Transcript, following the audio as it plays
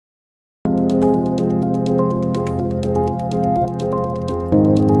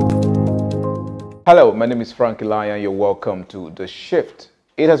Hello, my name is Frank Elia and you're welcome to The Shift.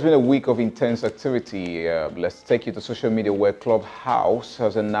 It has been a week of intense activity. Let's take you to social media where Clubhouse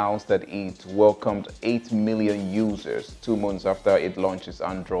has announced that it welcomed 8 million users 2 months after it launched its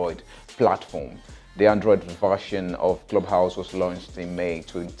Android platform. The Android version of Clubhouse was launched in May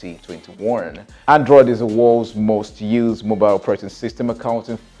 2021. Android is the world's most used mobile operating system,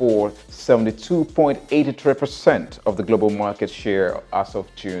 accounting for 72.83% of the global market share as of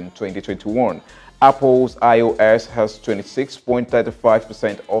June 2021. Apple's iOS has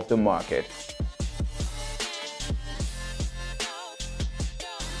 26.35% of the market.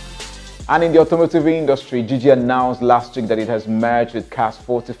 And in the automotive industry, Jiji announced last week that it has merged with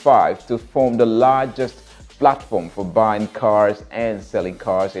Cars45 to form the largest platform for buying cars and selling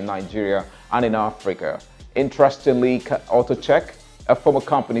cars in Nigeria and in Africa. Interestingly, Autochek, a former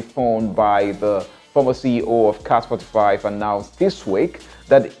company formed by the former CEO of Cars45, announced this week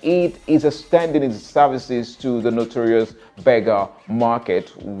that it is extending its services to the notorious Berger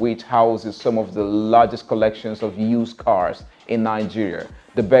Market, which houses some of the largest collections of used cars in Nigeria.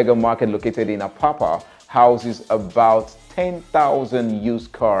 The Berger Market, located in Apapa, houses about 10,000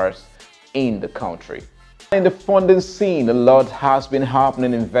 used cars in the country. In the funding scene, a lot has been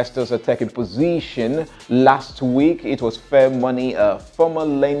happening. Investors are taking position. Last week, it was Fair Money, a former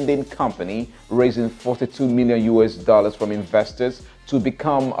lending company, raising $42 million from investors to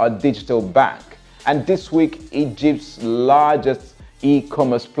become a digital bank. And this week, Egypt's largest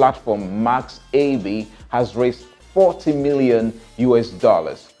e-commerce platform, Max AB, has raised $40 million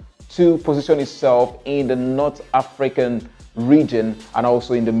to position itself in the North African region and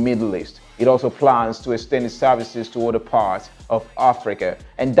also in the Middle East. It also plans to extend its services to other parts of Africa.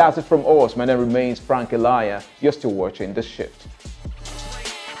 And that's it from us. My name remains Frank Elia. You're still watching The Shift.